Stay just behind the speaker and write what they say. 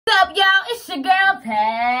up, y'all? It's your girl,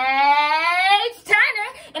 Paige Turner,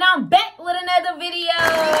 and I'm back with another video.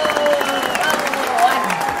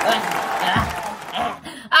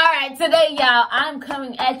 Alright, today, y'all, I'm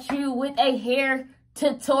coming at you with a hair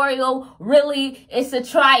tutorial. Really, it's a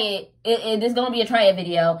try it. It's going to be a try it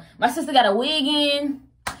video. My sister got a wig in,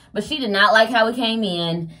 but she did not like how it came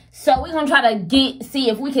in. So we're going to try to see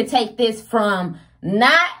if we could take this from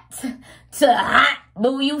not to hot.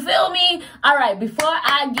 Boo, you feel me? All right, before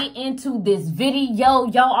I get into this video,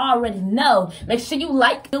 y'all already know, make sure you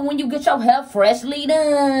like it when you get your hair freshly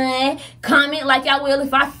done. Comment like y'all will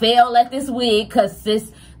if I fail at this wig, because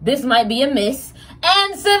this might be a miss.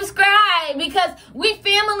 And subscribe, because we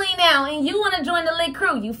family now, and you want to join the lit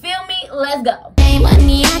crew. You feel me? Let's go. Hey,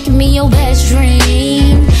 money, I can be your best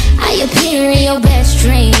dream. I appear in your best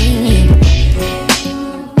dream.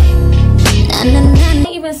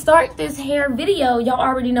 Even start this hair video, y'all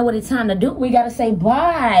already know what it's time to do. We gotta say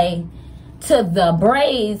bye to the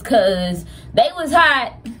braids, because they was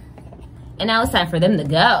hot and now it's time for them to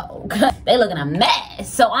go. They looking a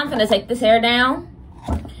mess. So I'm gonna take this hair down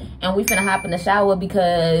and we finna hop in the shower,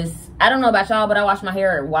 because I don't know about y'all, but I wash my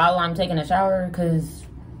hair while I'm taking a shower, because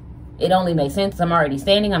it only makes sense. I'm already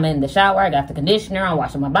standing, I'm in the shower, I got the conditioner, I'm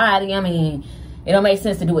washing my body. I mean, it don't make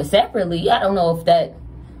sense to do it separately. I don't know if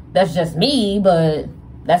that's just me, but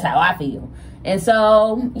that's how I feel. And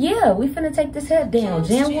so, yeah, we finna take this head down.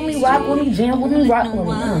 Jam with me, rock with me, jam with me, rock with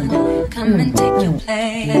me. Come and take your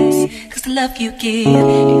place, cause the love you give,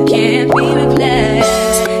 you can't be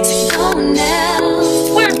replaced. So no one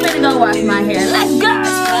else. We're finna go wash my hair. Let's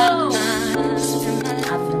go!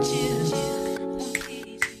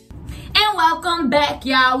 And welcome back,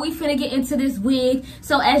 y'all. We finna get into this wig.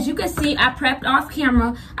 So as you can see, I prepped off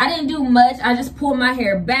camera. I didn't do much. I just pulled my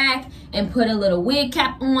hair back and put a little wig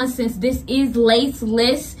cap on, since this is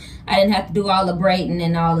laceless. I didn't have to do all the braiding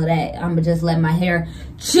and all of that. I'm gonna just let my hair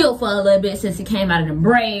chill for a little bit since it came out of the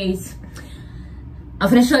braids. I'm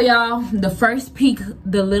gonna show y'all the first peek,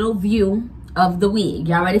 the little view of the wig.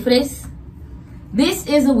 Y'all ready for this? This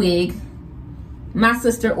is a wig my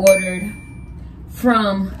sister ordered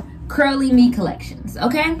from Curly Me Collections,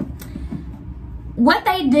 okay? What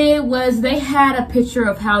they did was they had a picture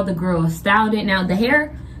of how the girl styled it. Now the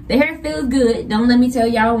hair feels good. Don't let me tell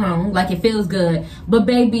y'all wrong. Like, it feels good. But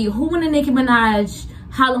baby, who in a Nicki Minaj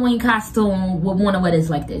Halloween costume would want to wear this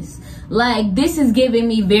like this? Like, this is giving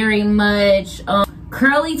me very much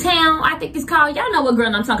Curly Town, I think it's called. Y'all know what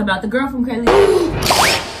girl I'm talking about. The girl from Curly.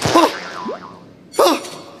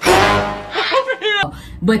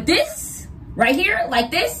 But this right here,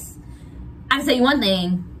 like this, I can tell you one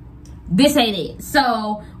thing. This ain't it.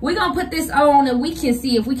 So we're gonna put this on and we can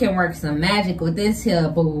see if we can work some magic with this here,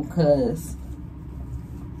 boo, cause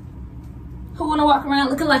who wanna walk around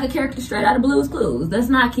looking like a character straight out of Blue's Clues? That's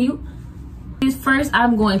not cute. First,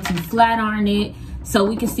 I'm going to flat iron it so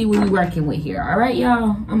we can see what we're working with here. All right,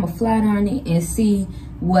 y'all? I'm gonna flat iron it and see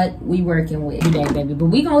what we working with today, baby. But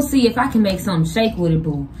we gonna see if I can make something shake with it,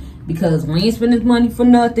 boo, because we ain't spending money for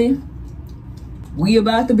nothing. We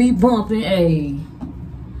about to be bumping, hey.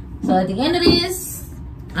 So at the end of this,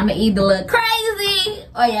 I'm gonna either look crazy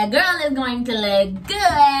or your girl is going to look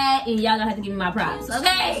good, and y'all gonna have to give me my props,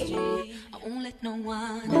 okay? I won't let no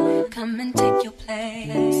one come and take your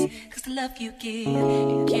place, cause the love you give,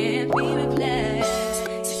 you can't be replaced.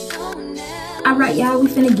 So no one else. All right, y'all, we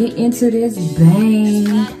finna get into this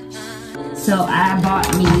bang. So I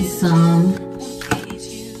bought me some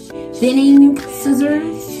thinning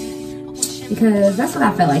scissors, because that's what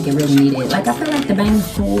I felt like it really needed. Like, I feel like the bang is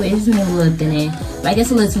cool. It just needs a little thinning. Like,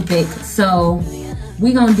 it's a little too thick. So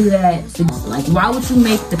we gonna do that. Like, why would you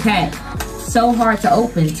make the pack so hard to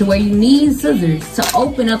open to where you need scissors to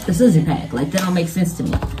open up the scissor pack? Like, that don't make sense to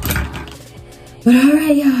me. But all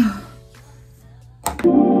right, y'all.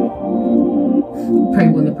 Pray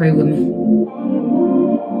with me, pray with me.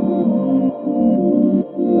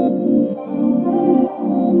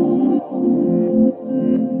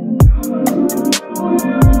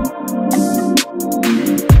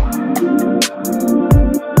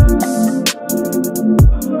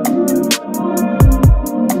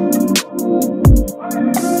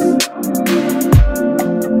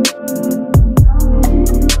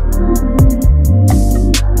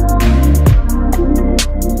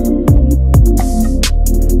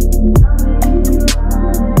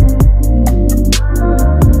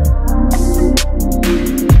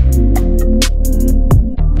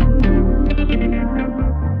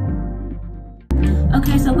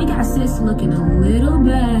 Okay, so we got sis looking a little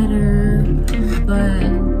better,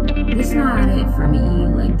 but this not it for me.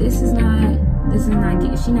 Like,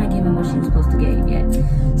 she's not giving what she was supposed to give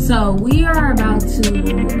yet. So we are about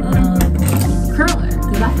to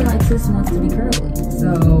just wants to be curly.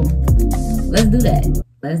 So let's do that.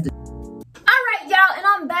 Let's do it. Alright, y'all, and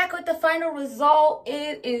I'm back with the final result.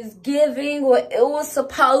 It is giving what it was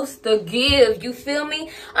supposed to give. You feel me?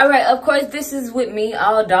 Alright, of course, this is with me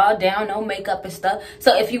all dolled down, no makeup and stuff.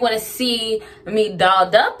 So if you want to see me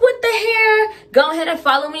dolled up with the hair, go ahead and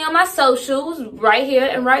follow me on my socials right here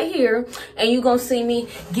and right here. And you're going to see me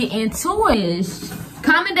get into it.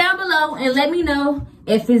 Comment down below and let me know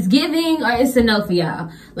if it's giving or it's a no for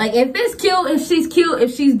y'all. Like, if it's cute, if she's cute,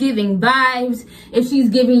 if she's giving vibes, if she's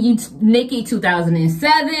giving you Nicki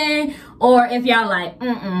 2007, or if y'all like,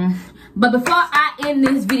 But before I end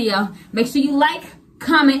this video, make sure you like,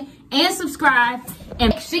 comment, and subscribe. And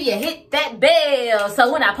make sure you hit that bell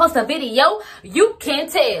so when I post a video, you can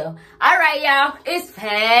tell. All right, y'all. It's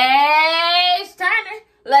page turner.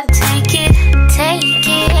 Let's take it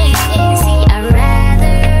easy.